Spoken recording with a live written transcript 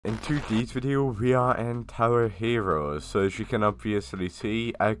today's video we are in Tower Heroes. So as you can obviously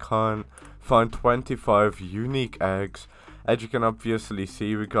see, I can find 25 unique eggs. As you can obviously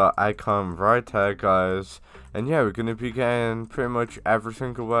see, we got icon right here, guys. And yeah, we're gonna be getting pretty much every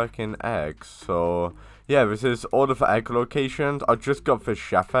single working egg. So yeah, this is all of the egg locations. I just got the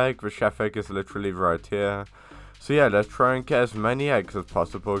chef egg. The chef egg is literally right here. So yeah, let's try and get as many eggs as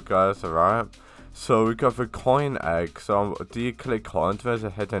possible, guys. Alright. So we got the coin egg. So do you click on it? There's a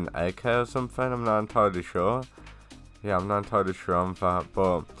hidden egg here or something? I'm not entirely sure. Yeah, I'm not entirely sure on that.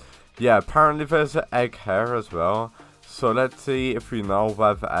 But yeah, apparently there's an egg here as well. So let's see if we know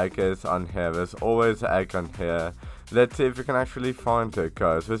where the egg is on here. There's always an egg on here. Let's see if we can actually find it,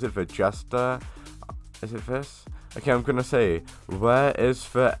 guys. Was it the jester? Is it this? Okay, I'm gonna say, where is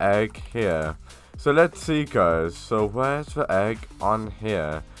the egg here? So let's see, guys. So where's the egg on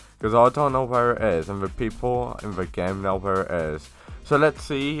here? Because I don't know where it is, and the people in the game know where it is. So let's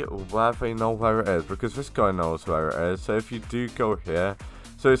see where they know where it is, because this guy knows where it is. So if you do go here,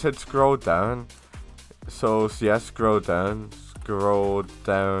 so it said scroll down. So yeah, scroll down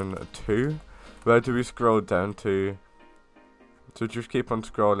to. Where do we scroll down to? So just keep on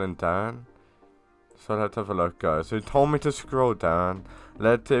scrolling down. So let's have a look, guys. So it told me to scroll down.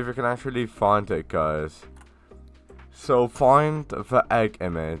 Let's see if we can actually find it, guys. So find the egg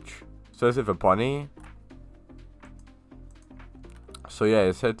image. So is it the bunny? So yeah,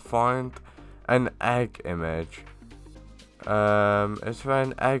 it said find an egg image. Is there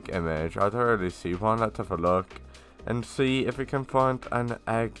an egg image? I don't really see one. Let's have a look and see if we can find an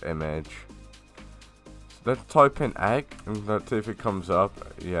egg image. So let's type in egg and let's see if it comes up.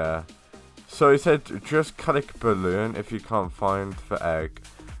 Yeah. So it said just click balloon if you can't find the egg.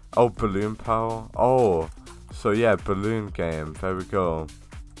 Oh, balloon power. Oh. So yeah, balloon game, there we go.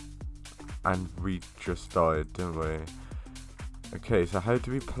 And we just died, didn't we? Okay, so how do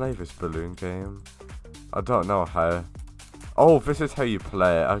we play this balloon game? I don't know how. Oh, this is how you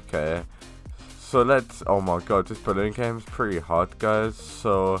play it, okay. So let's, oh my god, this balloon game is pretty hard, guys.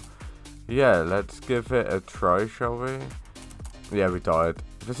 So yeah, let's give it a try, shall we? Yeah, we died.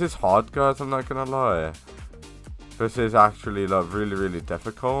 This is hard, guys, I'm not gonna lie. This is actually like really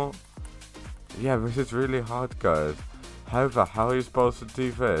difficult. Yeah, this is really hard, guys. How the hell are you supposed to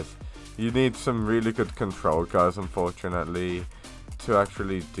do this? You need some really good control, guys, unfortunately, to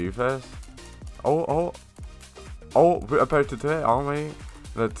actually do this. Oh, we're about to do it, aren't we?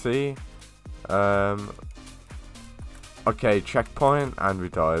 Let's see. Okay, checkpoint, and we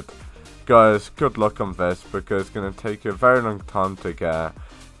died. Guys, good luck on this, because it's going to take you a very long time to get.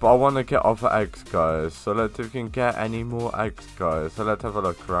 But I want to get other eggs, guys. So let's see if we can get any more eggs, guys. So let's have a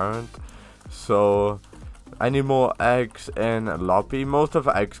look around. So, any more eggs in lobby? Most of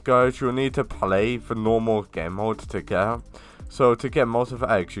the eggs, guys, you'll need to play the normal game mode to get. So, to get most of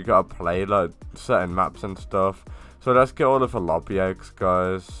the eggs, you gotta play, like, certain maps and stuff. So, let's get all of the lobby eggs,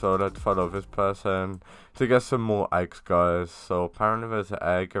 guys. So, let's follow this person to get some more eggs, guys. So, apparently there's an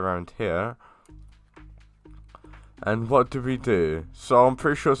egg around here. And what do we do? So, I'm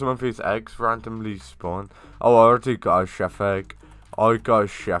pretty sure some of these eggs randomly spawn. Oh, I already got a chef egg. I got a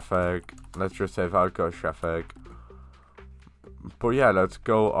chef egg. Let's just say that I got a chef egg. But yeah, let's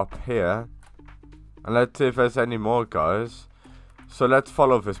go up here. And let's see if there's any more, guys. So let's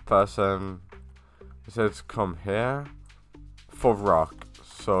follow this person. It says come here. For rock.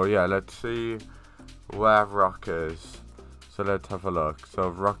 So yeah, let's see where rock is. So let's have a look. So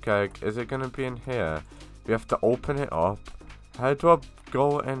rock egg, is it going to be in here? We have to open it up. How do I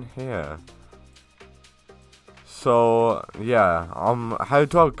go in here? So yeah, how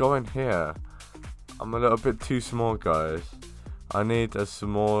do I go in here? I'm a little bit too small, guys. I need a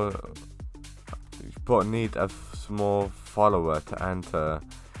small, but need a small follower to enter.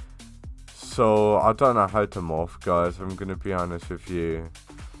 So I don't know how to morph, guys. I'm gonna be honest with you.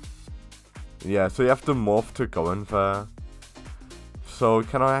 Yeah, so you have to morph to go in there. So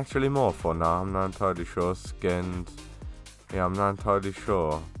can I actually morph or not? I'm not entirely sure. Skins. Yeah, I'm not entirely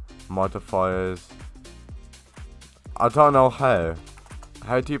sure. Modifiers. I don't know how.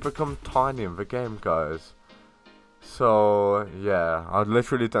 How do you become tiny in the game, guys? So, yeah. I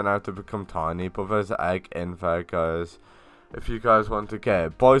literally don't know how to become tiny, but there's an egg in there, guys. If you guys want to get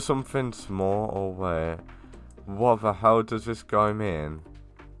it, buy something small or wait. What the hell does this guy mean?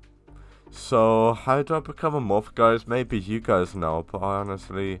 So, how do I become a morph, guys? Maybe you guys know, but I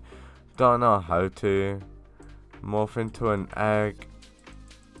honestly don't know how to morph into an egg.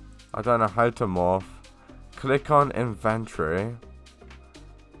 I don't know how to morph. Click on inventory.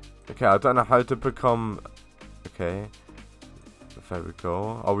 Okay, I don't know how to become. Okay, there we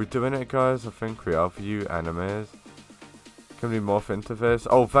go. Are we doing it, guys? I think we are. View enemies. Can we morph into this?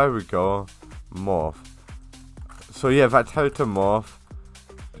 Oh, there we go. Morph. So yeah, that's how to morph.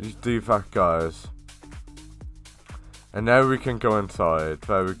 Just do that, guys. And now we can go inside.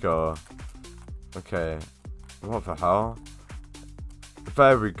 There we go. Okay. What the hell?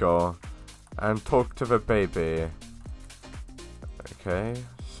 There we go. And talk to the baby. Okay.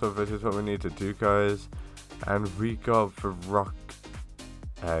 So this is what we need to do, guys. And we got the rock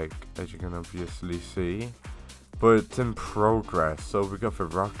egg, as you can obviously see. But it's in progress. So we got the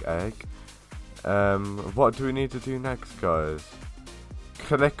rock egg. What do we need to do next, guys?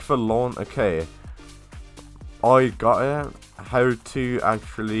 Click the lawn. Okay. I got it. How to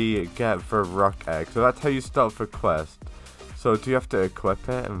actually get the rock egg. So that's how you start the quest. So do you have to equip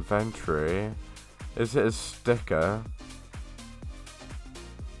it? Inventory. Is it a sticker?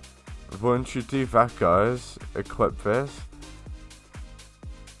 Once you do that, guys, equip this.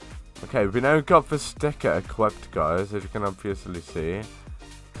 Okay, we now got the sticker equipped, guys, as you can obviously see.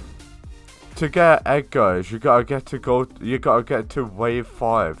 To get egg, guys, you gotta get to wave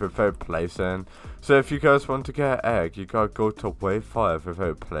 5 without placing. So if you guys want to get egg, you gotta go to wave 5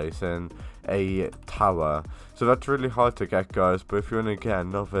 without placing a tower. So that's really hard to get, guys, but if you want to get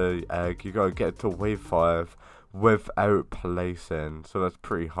another egg, you gotta get to wave 5 without placing. So that's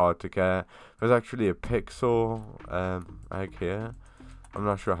pretty hard to get. There's actually a pixel egg here. I'm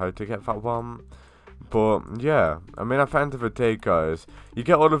not sure how to get that one. But yeah, I mean, at the end of the day, guys, you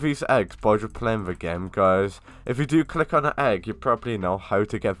get all of these eggs by just playing the game, guys. If you do click on an egg, you probably know how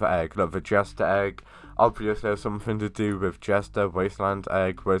to get the egg. Like the Jester egg, obviously has something to do with Jester, Wasteland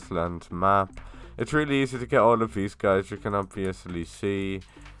egg, Wasteland map. It's really easy to get all of these, guys, you can obviously see.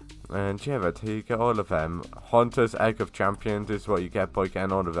 And yeah, that's how you get all of them. Hunter's Egg of Champions is what you get by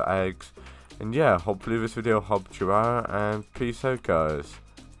getting all of the eggs. And yeah, hopefully this video helped you out, and peace out, guys.